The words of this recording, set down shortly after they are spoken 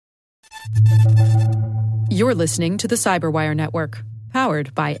You're listening to the Cyberwire Network,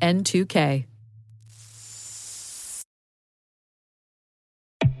 powered by N2K.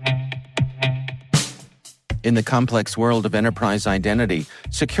 In the complex world of enterprise identity,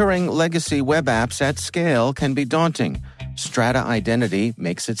 securing legacy web apps at scale can be daunting. Strata Identity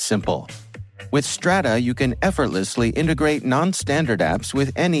makes it simple. With Strata, you can effortlessly integrate non-standard apps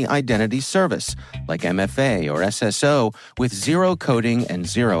with any identity service, like MFA or SSO, with zero coding and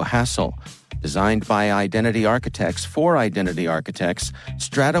zero hassle. Designed by identity architects for identity architects,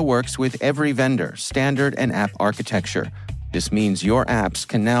 Strata works with every vendor, standard, and app architecture. This means your apps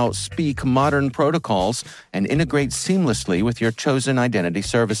can now speak modern protocols and integrate seamlessly with your chosen identity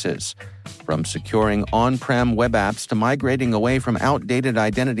services. From securing on-prem web apps to migrating away from outdated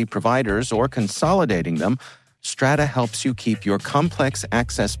identity providers or consolidating them, Strata helps you keep your complex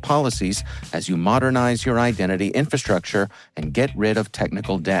access policies as you modernize your identity infrastructure and get rid of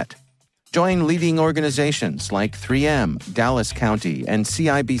technical debt. Join leading organizations like 3M, Dallas County, and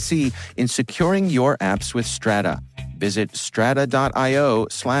CIBC in securing your apps with Strata. Visit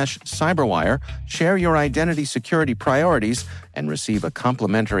strata.io/cyberwire, share your identity security priorities, and receive a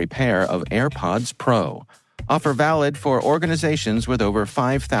complimentary pair of AirPods Pro. Offer valid for organizations with over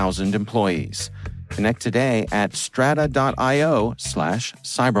 5,000 employees. Connect today at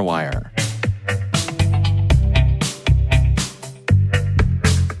strata.io/cyberwire.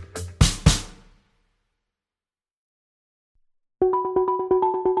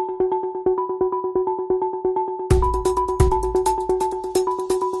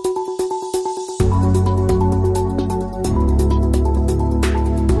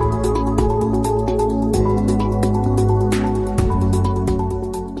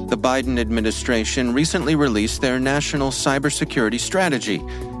 The Biden administration recently released their national cybersecurity strategy,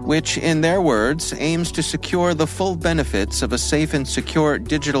 which, in their words, aims to secure the full benefits of a safe and secure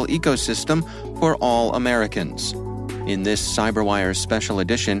digital ecosystem for all Americans. In this Cyberwire special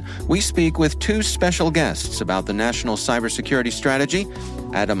edition, we speak with two special guests about the national cybersecurity strategy.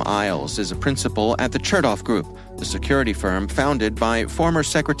 Adam Isles is a principal at the Chertoff Group, the security firm founded by former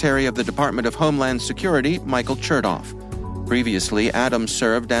Secretary of the Department of Homeland Security, Michael Chertoff. Previously, Adam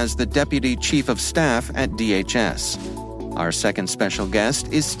served as the Deputy Chief of Staff at DHS. Our second special guest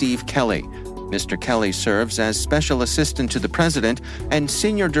is Steve Kelly. Mr. Kelly serves as Special Assistant to the President and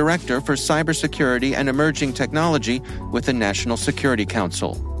Senior Director for Cybersecurity and Emerging Technology with the National Security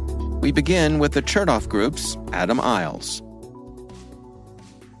Council. We begin with the Chertoff Group's Adam Isles.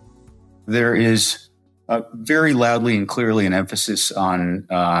 There is very loudly and clearly an emphasis on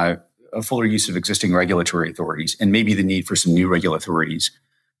a fuller use of existing regulatory authorities and maybe the need for some new regulatory authorities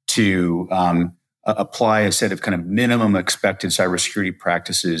to apply a set of kind of minimum expected cybersecurity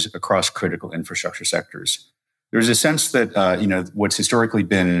practices across critical infrastructure sectors. There's a sense that, what's historically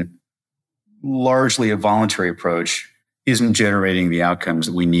been largely a voluntary approach isn't generating the outcomes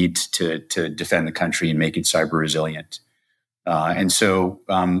that we need to defend the country and make it cyber resilient. And so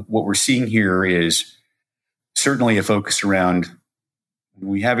what we're seeing here is certainly a focus around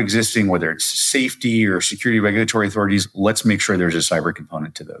we have existing, whether it's safety or security regulatory authorities, let's make sure there's a cyber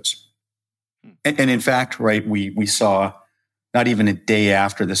component to those. And in fact, right, we saw not even a day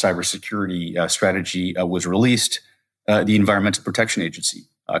after the cybersecurity strategy was released, the Environmental Protection Agency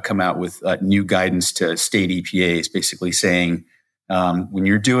come out with new guidance to state EPAs, basically saying when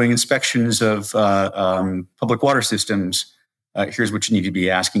you're doing inspections of public water systems, here's what you need to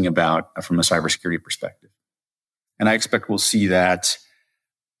be asking about from a cybersecurity perspective. And I expect we'll see that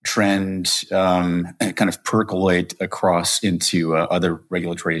trend kind of percolate across into other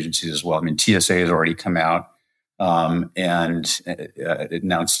regulatory agencies as well. I mean, TSA has already come out and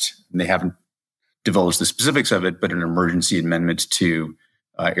announced, and they haven't divulged the specifics of it, but an emergency amendment to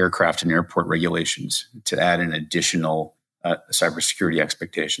aircraft and airport regulations to add an additional cybersecurity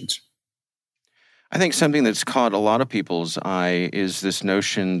expectations. I think something that's caught a lot of people's eye is this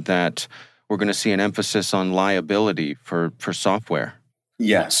notion that we're going to see an emphasis on liability for software.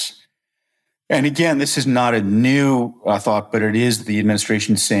 Yes. And again, this is not a new thought, but it is the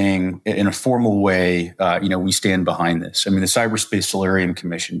administration saying in a formal way, we stand behind this. I mean, the Cyberspace Solarium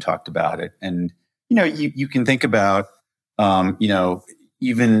Commission talked about it. And, you can think about,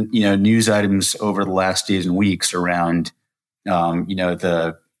 even, news items over the last days and weeks around,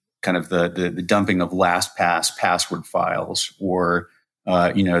 the kind of the dumping of LastPass password files or,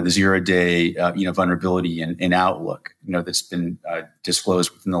 the 0-day, vulnerability in Outlook, that's been disclosed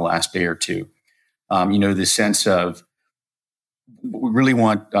within the last day or two. The sense of what we really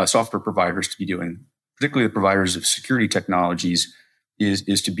want software providers to be doing, particularly the providers of security technologies,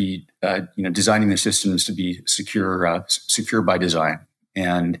 is to be, designing their systems to be secure by design.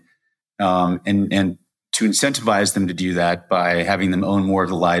 And and to incentivize them to do that by having them own more of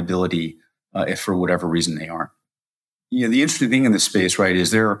the liability if for whatever reason they aren't. The interesting thing in this space, right,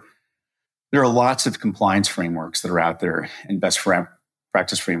 is there are lots of compliance frameworks that are out there and best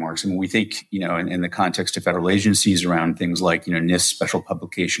practice frameworks. And when we think, in the context of federal agencies around things like, NIST Special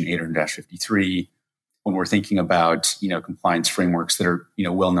Publication 800-53, when we're thinking about, compliance frameworks that are,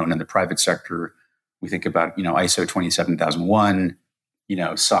 well known in the private sector, we think about, ISO 27001,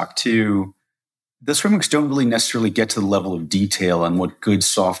 SOC 2. Those frameworks don't really necessarily get to the level of detail on what good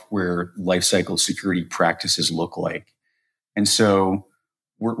software lifecycle security practices look like. And so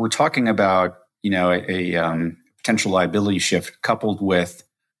we're talking about, a potential liability shift coupled with,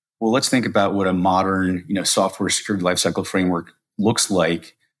 well, let's think about what a modern, software security lifecycle framework looks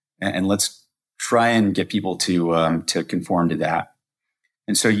like, and let's try and get people to conform to that.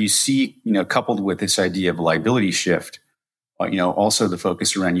 And so you see, coupled with this idea of liability shift, also the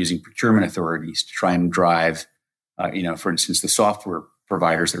focus around using procurement authorities to try and drive, for instance, the software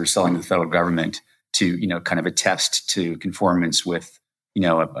providers that are selling to the federal government to, kind of attest to conformance with,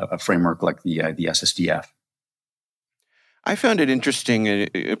 a framework like the SSDF. I found it interesting,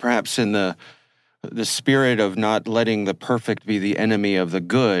 perhaps in the spirit of not letting the perfect be the enemy of the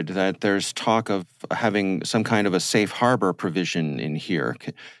good, that there's talk of having some kind of a safe harbor provision in here.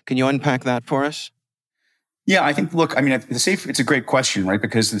 Can you unpack that for us? Yeah, I think, look, it's a great question, right?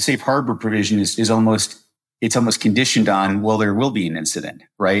 Because the safe harbor provision is almost conditioned on, well, there will be an incident,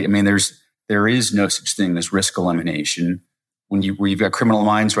 right? There is no such thing as risk elimination. Where you've got criminal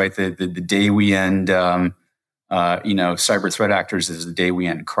minds, right? The day we end, cyber threat actors is the day we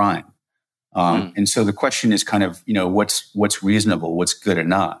end crime. And so the question is kind of, what's reasonable, what's good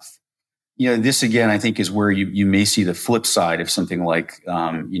enough? This again, I think is where you may see the flip side of something like,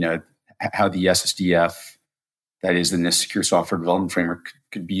 how the SSDF, that is the NIST Secure Software Development Framework,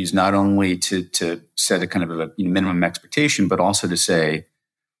 could be used not only to set a kind of a minimum expectation, but also to say,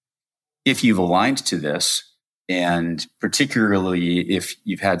 if you've aligned to this, and particularly if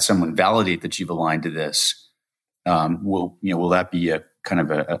you've had someone validate that you've aligned to this, will that be a kind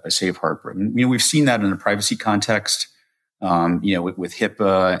of a safe harbor? We've seen that in a privacy context, with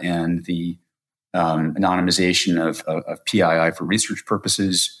HIPAA and the anonymization of PII for research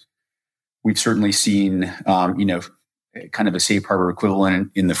purposes. We've certainly seen, kind of a safe harbor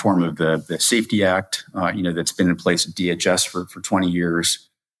equivalent in the form of the Safety Act, that's been in place at DHS for 20 years,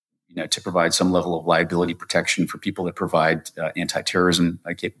 to provide some level of liability protection for people that provide anti-terrorism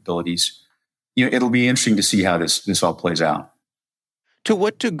capabilities. It'll be interesting to see how this all plays out. To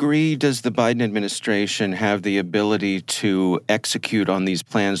what degree does the Biden administration have the ability to execute on these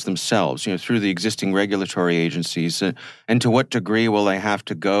plans themselves, through the existing regulatory agencies? And to what degree will they have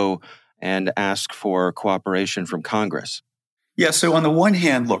to go and ask for cooperation from Congress? Yeah, so on the one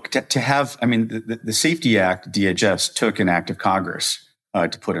hand, look, to have, the Safety Act, DHS took an act of Congress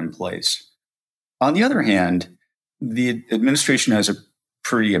to put in place. On the other hand, the administration has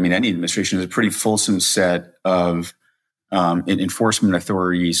any administration has a pretty fulsome set of enforcement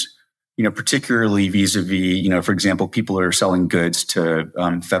authorities, particularly vis-a-vis, for example, people that are selling goods to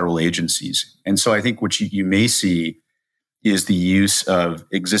federal agencies. And so I think what you may see is the use of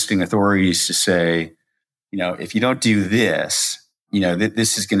existing authorities to say, if you don't do this,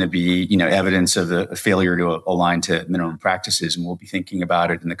 this is going to be, evidence of a failure to align to minimum practices. And we'll be thinking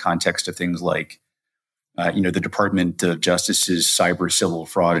about it in the context of things like, the Department of Justice's Cyber Civil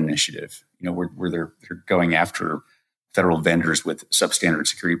Fraud Initiative, where they're going after federal vendors with substandard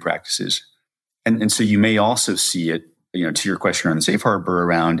security practices. And so you may also see it, to your question on the safe harbor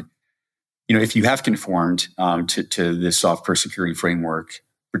around, if you have conformed to this software security framework,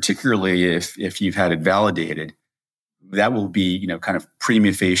 particularly if you've had it validated, that will be, kind of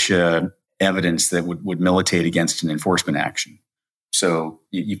prima facie evidence that would militate against an enforcement action. So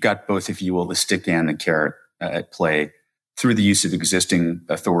you've got both, if you will, the stick and the carrot at play through the use of existing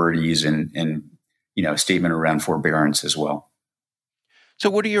authorities and a statement around forbearance as well. So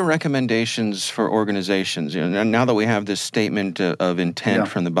what are your recommendations for organizations? Now that we have this statement of intent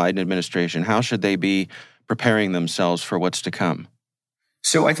from the Biden administration, how should they be preparing themselves for what's to come?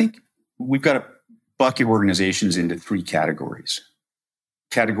 So I think we've got to bucket organizations into three categories.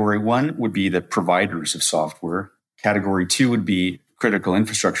 Category one would be the providers of software. Category two would be critical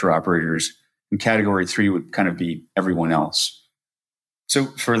infrastructure operators. And category three would kind of be everyone else. So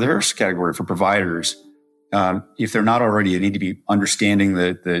for the first category, for providers, if they're not already, they need to be understanding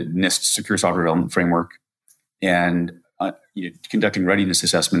the NIST Secure Software Development Framework and conducting readiness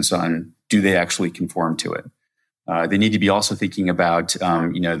assessments on, do they actually conform to it? They need to be also thinking about,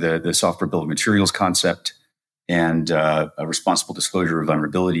 the software bill of materials concept and a responsible disclosure of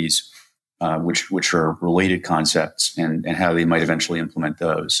vulnerabilities. which are related concepts and how they might eventually implement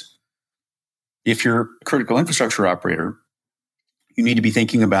those. If you're a critical infrastructure operator, you need to be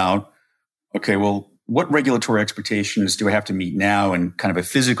thinking about, okay, well, what regulatory expectations do I have to meet now in kind of a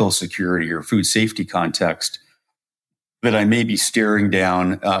physical security or food safety context that I may be staring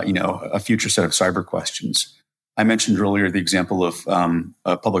down, a future set of cyber questions? I mentioned earlier the example of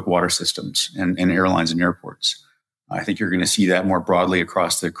public water systems and airlines and airports. I think you're going to see that more broadly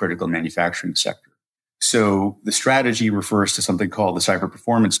across the critical manufacturing sector. So the strategy refers to something called the Cyber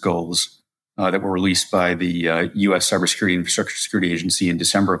Performance Goals that were released by the U.S. Cybersecurity and Infrastructure Security Agency in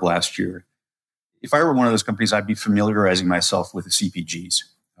December of last year. If I were one of those companies, I'd be familiarizing myself with the CPGs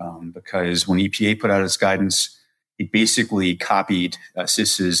because when EPA put out its guidance, it basically copied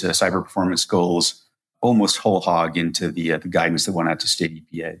CIS's cyber performance goals almost whole hog into the guidance that went out to state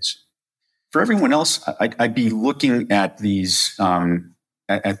EPAs. For everyone else, I'd be looking at these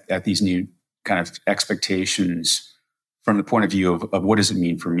at these new kind of expectations from the point of view of what does it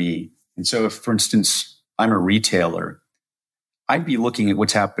mean for me. And so, if, for instance, I'm a retailer, I'd be looking at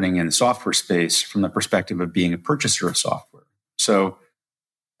what's happening in the software space from the perspective of being a purchaser of software. So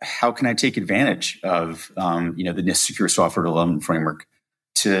how can I take advantage of, the NIST Secure Software Development Framework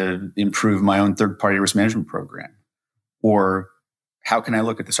to improve my own third-party risk management program? Or how can I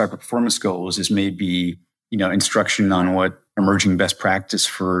look at the cyber performance goals as maybe, instruction on what emerging best practice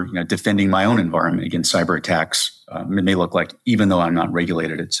for, defending my own environment against cyber attacks it may look like, even though I'm not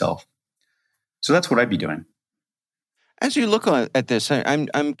regulated itself. So that's what I'd be doing. As you look at this,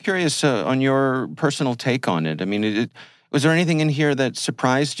 I'm curious on your personal take on it. I mean, was there anything in here that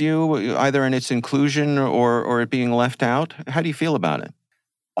surprised you, either in its inclusion or it being left out? How do you feel about it?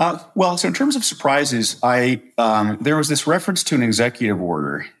 So in terms of surprises, there was this reference to an executive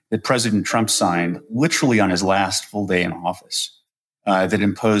order that President Trump signed literally on his last full day in office that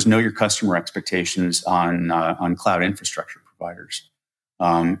imposed know your customer expectations on cloud infrastructure providers.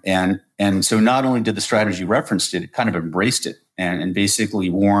 And so not only did the strategy reference it kind of embraced it and basically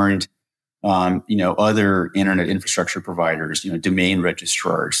warned, other internet infrastructure providers, domain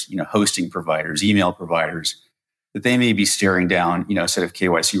registrars, hosting providers, email providers, that they may be staring down, a set of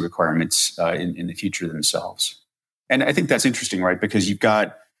KYC requirements in the future themselves. And I think that's interesting, right? Because you've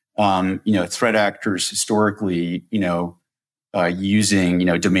got, threat actors historically, using,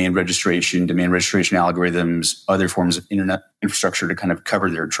 domain registration algorithms, other forms of internet infrastructure to kind of cover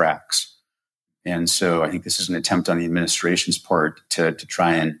their tracks. And so I think this is an attempt on the administration's part to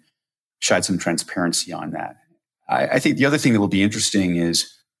try and shed some transparency on that. I think the other thing that will be interesting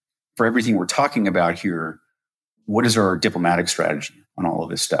is for everything we're talking about here, what is our diplomatic strategy on all of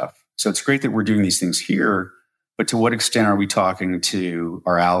this stuff? So it's great that we're doing these things here, but to what extent are we talking to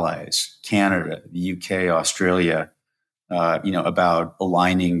our allies, Canada, the UK, Australia, about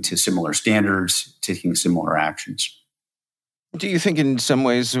aligning to similar standards, taking similar actions? Do you think in some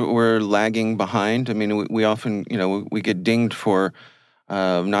ways we're lagging behind? I mean, we often, we get dinged for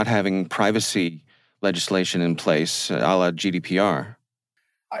not having privacy legislation in place, a la GDPR.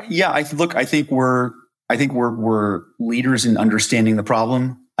 I think we're leaders in understanding the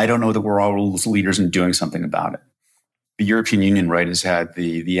problem. I don't know that we're always leaders in doing something about it. The European Union, right, has had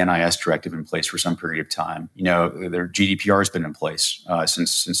the NIS directive in place for some period of time. Their GDPR has been in place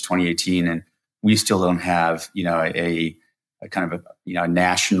since 2018, and we still don't have, a kind of a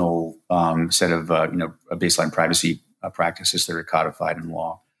national set of a baseline privacy practices that are codified in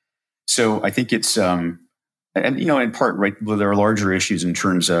law. So I think it's in part, right, well, there are larger issues in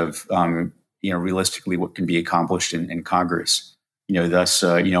terms of realistically what can be accomplished in Congress. Thus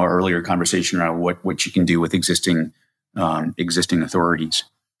our earlier conversation around what you can do with existing authorities.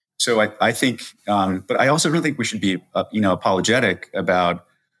 So I think, but I also don't think we should be apologetic about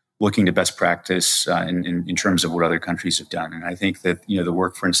looking to best practice in terms of what other countries have done. And I think that the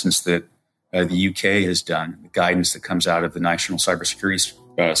work, for instance, that the UK has done, the guidance that comes out of the National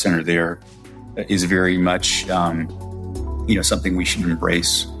Cybersecurity Center there, is very much something we should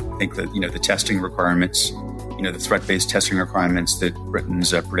embrace. I think that the testing requirements, the threat-based testing requirements that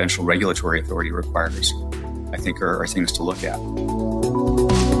Britain's Prudential Regulatory Authority requires, I think are things to look at.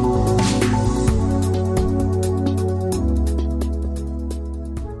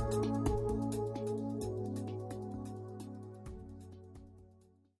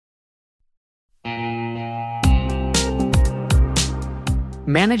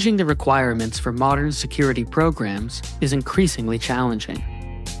 Managing the requirements for modern security programs is increasingly challenging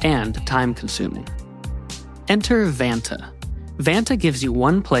and time-consuming. Enter Vanta. Vanta gives you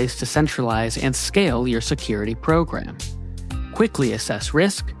one place to centralize and scale your security program. Quickly assess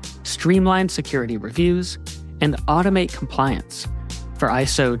risk, streamline security reviews, and automate compliance. for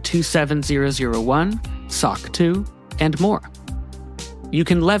ISO 27001, SOC 2, and more. You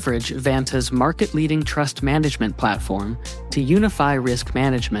can leverage Vanta's market-leading trust management platform to unify risk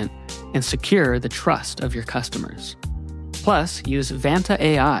management and secure the trust of your customers. Plus, use Vanta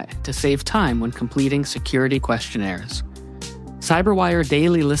AI to save time when completing security questionnaires. Cyberwire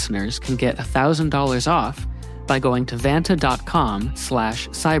Daily listeners can get $1,000 off by going to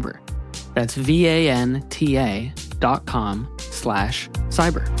vanta.com/cyber. That's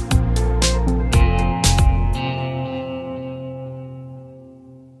VANTA.com/cyber.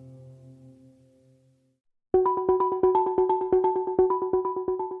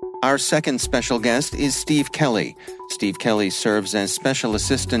 Our second special guest is Steve Kelly. Steve Kelly serves as Special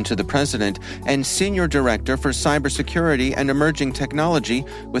Assistant to the President and Senior Director for Cybersecurity and Emerging Technology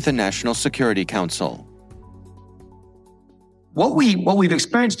with the National Security Council. What we've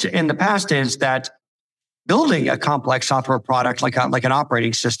experienced in the past is that building a complex software product like an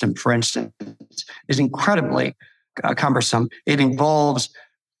operating system, for instance, is incredibly cumbersome. It involves,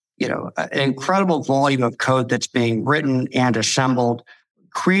 an incredible volume of code that's being written and assembled.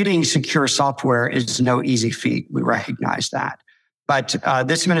 Creating secure software is no easy feat. We recognize that. But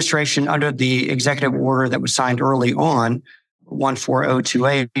this administration, under the executive order that was signed early on,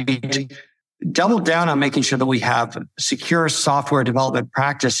 14028, doubled down on making sure that we have secure software development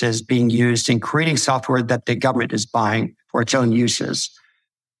practices being used in creating software that the government is buying for its own uses.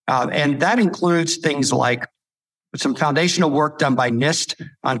 And that includes things like some foundational work done by NIST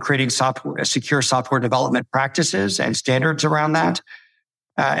on creating secure software development practices and standards around that.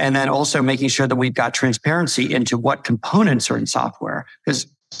 And then also making sure that we've got transparency into what components are in software. Because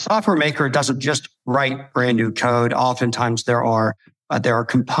software maker doesn't just write brand new code. Oftentimes there are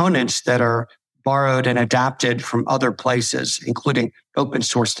components that are borrowed and adapted from other places, including open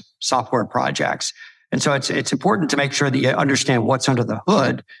source software projects. And so it's important to make sure that you understand what's under the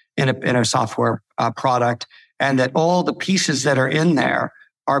hood in a software product, and that all the pieces that are in there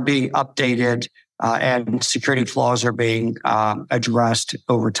are being updated and security flaws are being addressed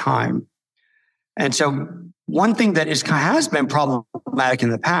over time. And so one thing that has been problematic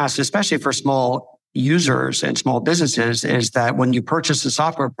in the past, especially for small users and small businesses, is that when you purchase a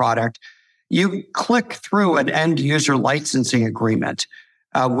software product, you click through an end user licensing agreement,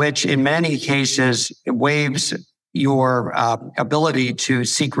 which in many cases waives your ability to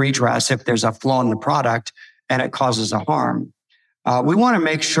seek redress if there's a flaw in the product and it causes a harm. We want to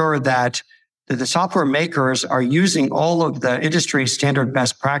make sure that the software makers are using all of the industry standard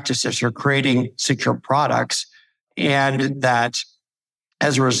best practices for creating secure products, and that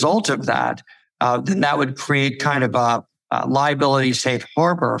as a result of that, then that would create kind of a liability safe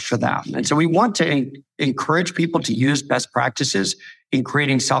harbor for them. And so we want to encourage people to use best practices in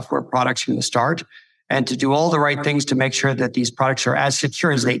creating software products from the start, and to do all the right things to make sure that these products are as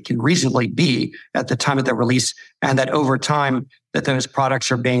secure as they can reasonably be at the time of their release, and that over time that those products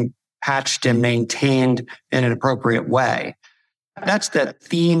are being patched and maintained in an appropriate way. That's the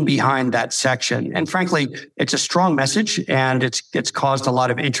theme behind that section. And frankly, it's a strong message, and it's caused a lot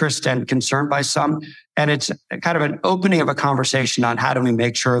of interest and concern by some. And it's kind of an opening of a conversation on how do we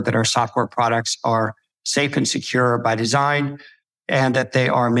make sure that our software products are safe and secure by design, and that they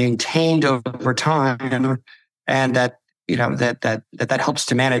are maintained over time, and that that helps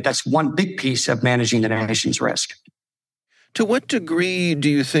to manage. That's one big piece of managing the nation's risk. To what degree do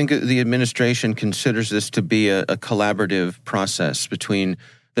you think the administration considers this to be a collaborative process between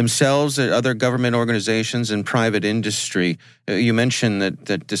themselves, other government organizations, and private industry? You mentioned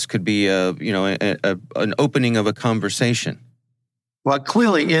that this could be an opening of a conversation. Well, it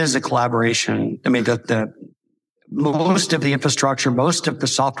clearly is a collaboration. I mean, the most of the infrastructure, most of the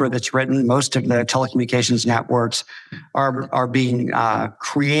software that's written, most of the telecommunications networks are being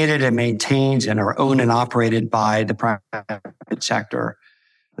created and maintained and are owned and operated by the private sector.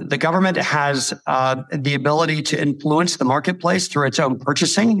 The government has the ability to influence the marketplace through its own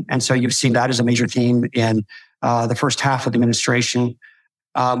purchasing. And so you've seen that as a major theme in the first half of the administration,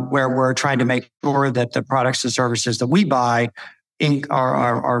 where we're trying to make sure that the products and services that we buy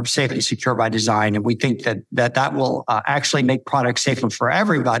are safe and secure by design. And we think that will actually make products safer for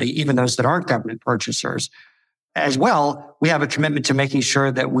everybody, even those that aren't government purchasers. As well, we have a commitment to making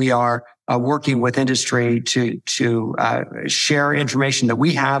sure that we are working with industry to share information that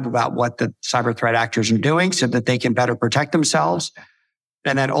we have about what the cyber threat actors are doing so that they can better protect themselves.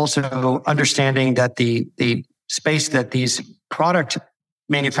 And then also understanding that the space that these product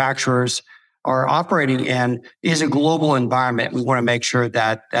manufacturers are operating in is a global environment. We want to make sure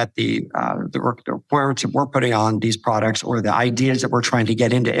that the requirements that we're putting on these products, or the ideas that we're trying to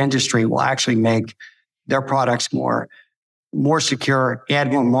get into industry, will actually make their products more more secure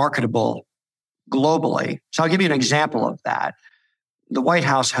and more marketable globally. So I'll give you an example of that. The White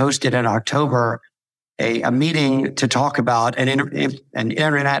House hosted in October a meeting to talk about an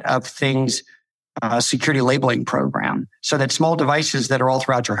Internet of Things security labeling program, so that small devices that are all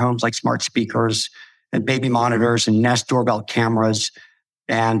throughout your homes, like smart speakers and baby monitors and Nest doorbell cameras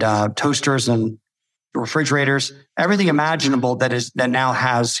and toasters and refrigerators, everything imaginable that now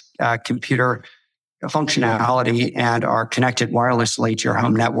has computer functionality and are connected wirelessly to your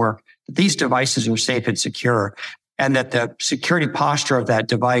home network, these devices are safe and secure, and that the security posture of that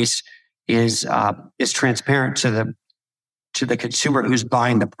device is transparent to the consumer who's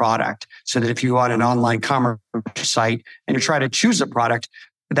buying the product, so that if you on an online commerce site and you try to choose a product,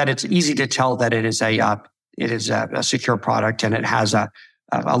 that it's easy to tell that it is a secure product, and it has a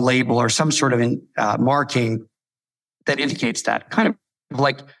label or some sort of marking that indicates that, kind of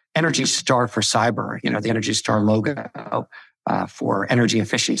like Energy Star for cyber, the Energy Star logo for energy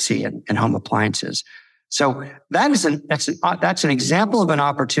efficiency in home appliances. So that's an example of an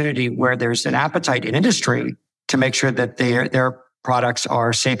opportunity where there's an appetite in industry to make sure that their products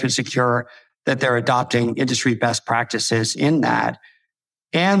are safe and secure, that they're adopting industry best practices in that,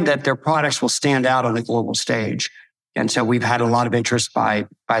 and that their products will stand out on the global stage. And so we've had a lot of interest by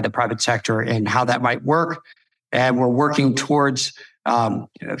the private sector in how that might work, and we're working towards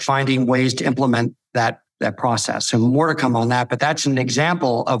finding ways to implement that process. So more to come on that, but that's an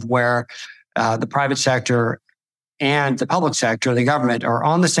example of where the private sector and the public sector, the government, are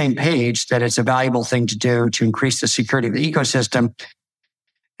on the same page that it's a valuable thing to do to increase the security of the ecosystem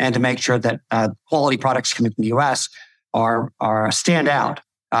and to make sure that quality products coming from the U.S. are stand out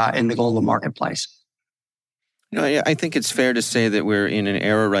in the global marketplace. I think it's fair to say that we're in an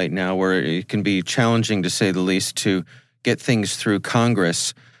era right now where it can be challenging, to say the least, to get things through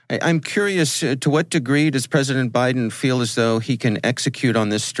Congress. I'm curious, to what degree does President Biden feel as though he can execute on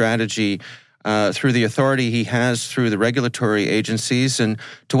this strategy through the authority he has through the regulatory agencies, and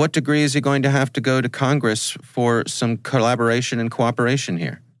to what degree is he going to have to go to Congress for some collaboration and cooperation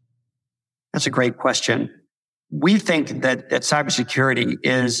here? That's a great question. We think that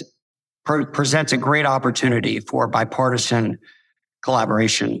cybersecurity presents a great opportunity for bipartisan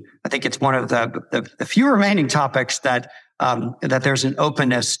collaboration. I think it's one of the few remaining topics that there's an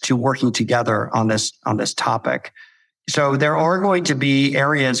openness to working together on this topic. So there are going to be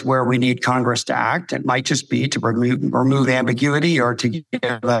areas where we need Congress to act. It might just be to remove ambiguity or to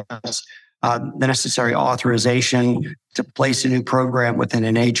give us the necessary authorization to place a new program within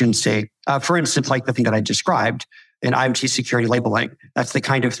an agency. For instance, like the thing that I described in IoT security labeling. That's the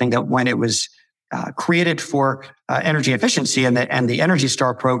kind of thing that when it was created for energy efficiency and the Energy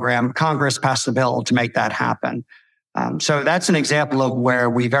Star program, Congress passed the bill to make that happen. So that's an example of where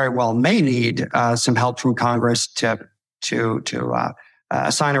we very well may need some help from Congress to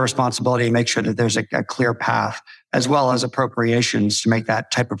assign a responsibility and make sure that there's a clear path, as well as appropriations to make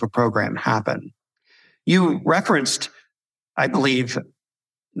that type of a program happen. You referenced, I believe,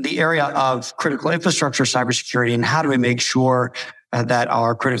 the area of critical infrastructure cybersecurity and how do we make sure that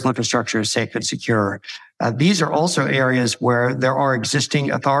our critical infrastructure is safe and secure. These are also areas where there are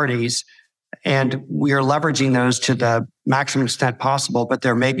existing authorities, and we are leveraging those to the maximum extent possible, but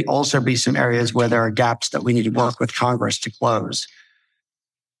there may also be some areas where there are gaps that we need to work with Congress to close.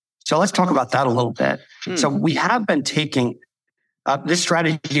 So let's talk about that a little bit. So we have been taking, this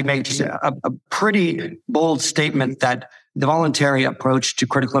strategy makes a pretty bold statement that the voluntary approach to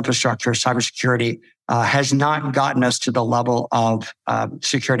critical infrastructure cybersecurity has not gotten us to the level of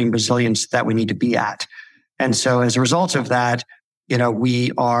security and resilience that we need to be at. And so as a result of that,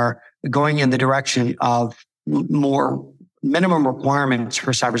 we are going in the direction of more minimum requirements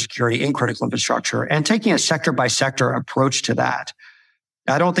for cybersecurity in critical infrastructure and taking a sector by sector approach to that.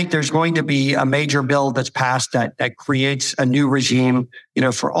 I don't think there's going to be a major bill that's passed that creates a new regime,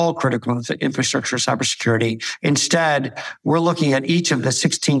 for all critical infrastructure cybersecurity. Instead, we're looking at each of the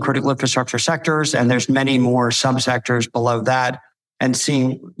 16 critical infrastructure sectors, and there's many more subsectors below that, and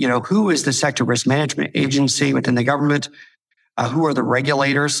seeing, who is the sector risk management agency within the government? Who are the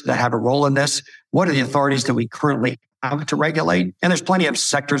regulators that have a role in this? What are the authorities that we currently have to regulate? And there's plenty of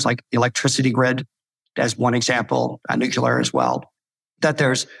sectors like the electricity grid, as one example, nuclear as well, that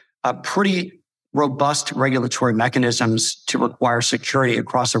there's a pretty robust regulatory mechanisms to require security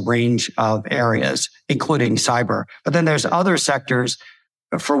across a range of areas, including cyber. But then there's other sectors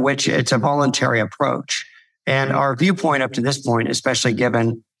for which it's a voluntary approach. And our viewpoint up to this point, especially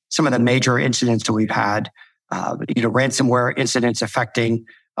given some of the major incidents that we've had, ransomware incidents affecting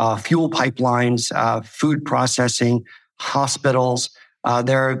fuel pipelines, food processing, hospitals.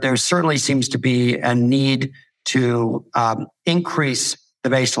 There certainly seems to be a need to increase the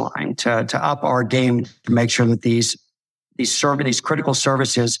baseline, to up our game, to make sure that these critical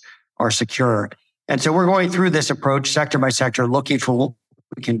services are secure. And so we're going through this approach sector by sector, looking for what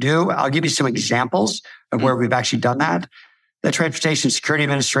we can do. I'll give you some examples of where we've actually done that. The Transportation Security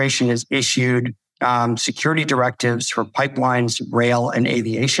Administration has issued security directives for pipelines, rail, and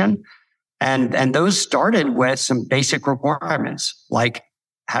aviation. And those started with some basic requirements, like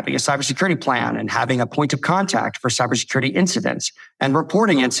having a cybersecurity plan and having a point of contact for cybersecurity incidents and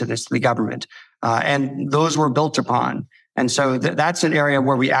reporting incidents to the government. And those were built upon. And so that's an area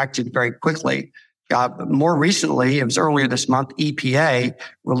where we acted very quickly. More recently, it was earlier this month, EPA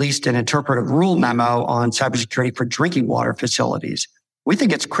released an interpretive rule memo on cybersecurity for drinking water facilities. We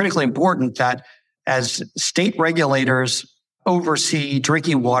think it's critically important that as state regulators oversee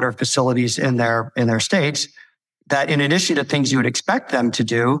drinking water facilities in their states, that in addition to things you would expect them to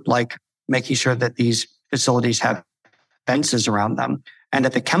do, like making sure that these facilities have fences around them and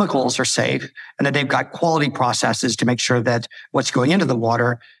that the chemicals are safe and that they've got quality processes to make sure that what's going into the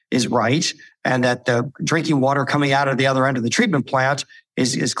water is right and that the drinking water coming out of the other end of the treatment plant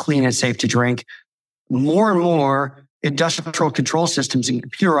is clean and safe to drink. More and more industrial control systems and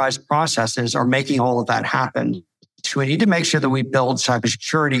computerized processes are making all of that happen. So we need to make sure that we build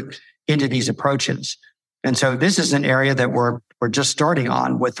cybersecurity into these approaches. And so this is an area that we're just starting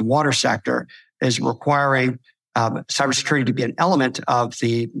on with the water sector, is requiring cybersecurity to be an element of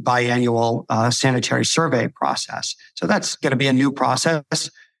the biannual sanitary survey process. So that's going to be a new process.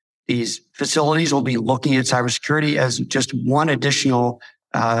 These facilities will be looking at cybersecurity as just one additional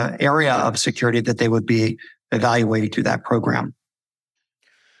area of security that they would be evaluating through that program.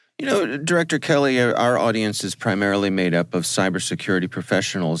 You know, Director Kelly, our audience is primarily made up of cybersecurity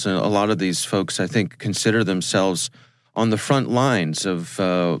professionals, and a lot of these folks, I think, consider themselves on the front lines of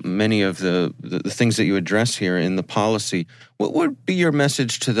many of the things that you address here in the policy. What would be your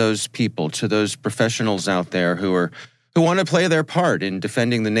message to those people, to those professionals out there who want to play their part in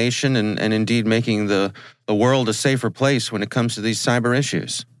defending the nation and indeed making the world a safer place when it comes to these cyber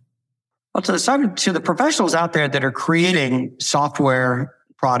issues? Well, to the professionals out there that are creating software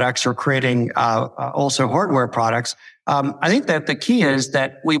products or creating also hardware products, I think that the key is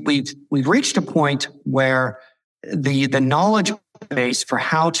that we've reached a point where the knowledge base for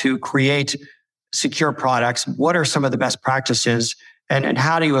how to create secure products, what are some of the best practices, and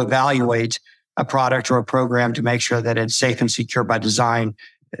how do you evaluate a product or a program to make sure that it's safe and secure by design,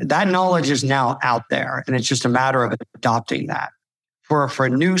 that knowledge is now out there, and it's just a matter of adopting that. For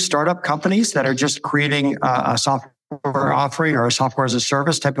new startup companies that are just creating a software offering or a software as a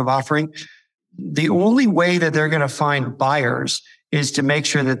service type of offering, the only way that they're going to find buyers is to make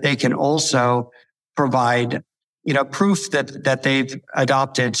sure that they can also provide, proof that they've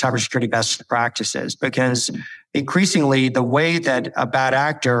adopted cybersecurity best practices. Because increasingly, the way that a bad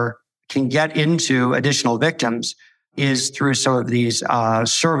actor can get into additional victims is through some of these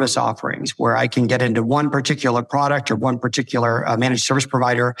service offerings, where I can get into one particular product or one particular managed service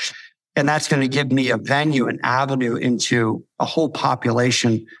provider, and that's going to give me a venue, an avenue into a whole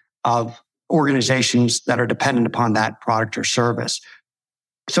population of organizations that are dependent upon that product or service.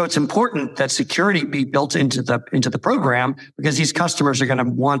 So it's important that security be built into the program, because these customers are going to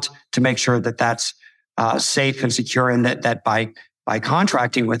want to make sure that that's safe and secure, and that by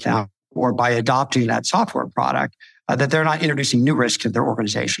contracting with them or by adopting that software product, that they're not introducing new risk to their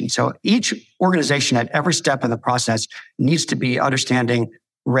organization. So each organization at every step in the process needs to be understanding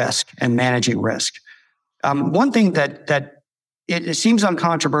risk and managing risk. One thing that it seems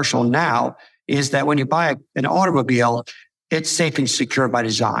uncontroversial now is that when you buy an automobile, it's safe and secure by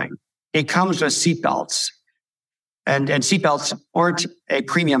design. It comes with seatbelts, and seatbelts aren't a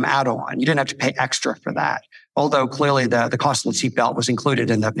premium add-on. You didn't have to pay extra for that, although clearly the cost of the seatbelt was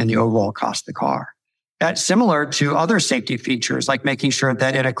included in the overall cost of the car. That's similar to other safety features, like making sure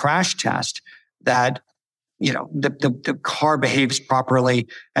that in a crash test that the car behaves properly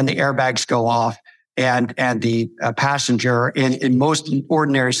and the airbags go off, and the passenger in most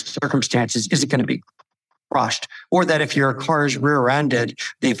ordinary circumstances isn't going to be crushed, or that if your car is rear-ended,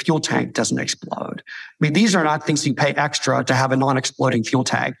 the fuel tank doesn't explode. I mean, these are not things you pay extra to have a non-exploding fuel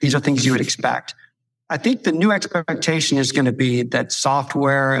tank. These are things you would expect. I think the new expectation is going to be that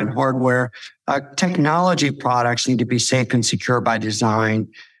software and hardware technology products need to be safe and secure by design.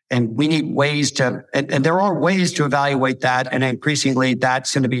 And we need ways and there are ways to evaluate that. And increasingly,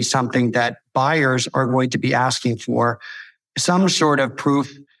 that's going to be something that buyers are going to be asking for, some sort of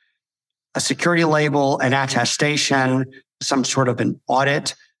proof, a security label, an attestation, some sort of an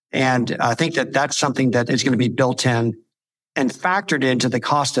audit. And I think that that's something that is going to be built in and factored into the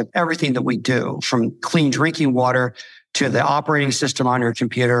cost of everything that we do, from clean drinking water to the operating system on your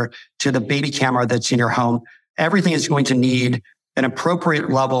computer to the baby camera that's in your home. Everything is going to need an appropriate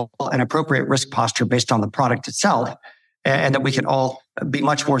level, an appropriate risk posture based on the product itself, and that we can all be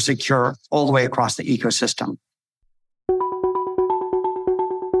much more secure all the way across the ecosystem.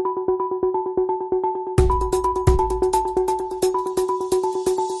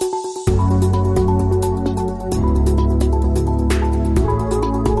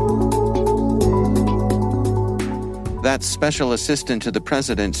 That's Special Assistant to the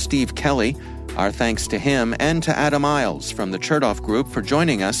President, Steve Kelly. Our thanks to him and to Adam Isles from the Chertoff Group for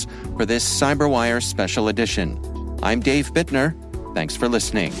joining us for this CyberWire Special Edition. I'm Dave Bittner. Thanks for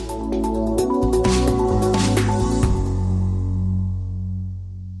listening.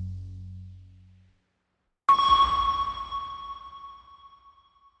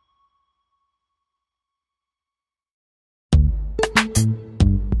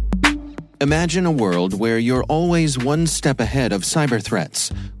 Imagine a world where you're always one step ahead of cyber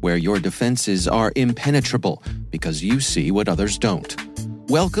threats, where your defenses are impenetrable because you see what others don't.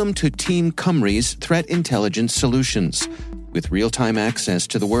 Welcome to Team Cymru's Threat Intelligence Solutions. With real-time access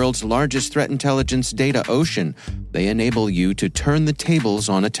to the world's largest threat intelligence data ocean, they enable you to turn the tables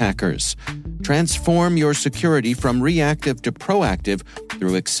on attackers. Transform your security from reactive to proactive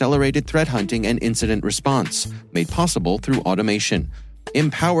through accelerated threat hunting and incident response, made possible through automation.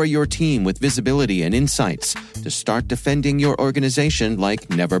 Empower your team with visibility and insights to start defending your organization like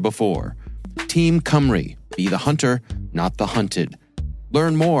never before. Team Cymru. Be the hunter, not the hunted.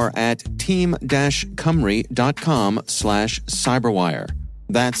 Learn more at team-cymru.com/cyberwire.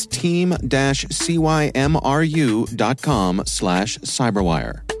 That's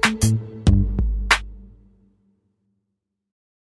team-cymru.com/cyberwire.